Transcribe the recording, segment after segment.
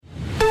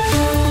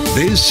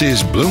This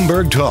is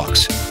Bloomberg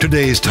Talks,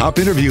 today's top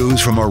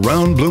interviews from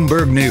around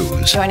Bloomberg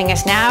News. Joining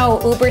us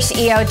now, Uber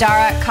CEO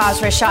Dara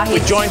Khosrowshahi.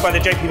 We're joined by the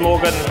JP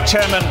Morgan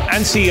Chairman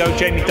and CEO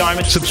Jamie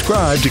Dimon.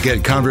 Subscribe to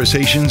get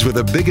conversations with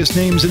the biggest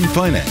names in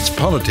finance,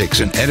 politics,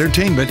 and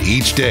entertainment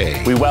each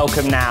day. We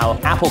welcome now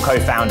Apple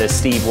co-founder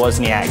Steve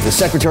Wozniak, the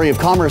Secretary of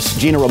Commerce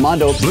Gina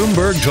Raimondo.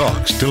 Bloomberg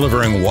Talks,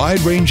 delivering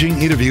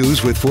wide-ranging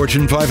interviews with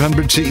Fortune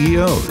 500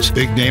 CEOs,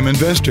 big-name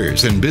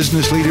investors, and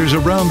business leaders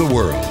around the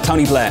world.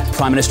 Tony Blair,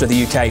 Prime Minister of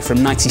the UK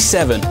from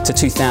 97 to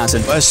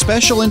 2000. A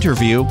special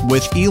interview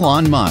with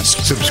Elon Musk.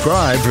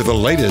 Subscribe for the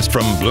latest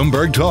from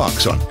Bloomberg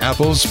Talks on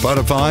Apple,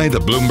 Spotify, the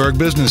Bloomberg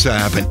Business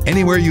app, and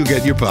anywhere you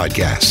get your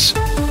podcasts.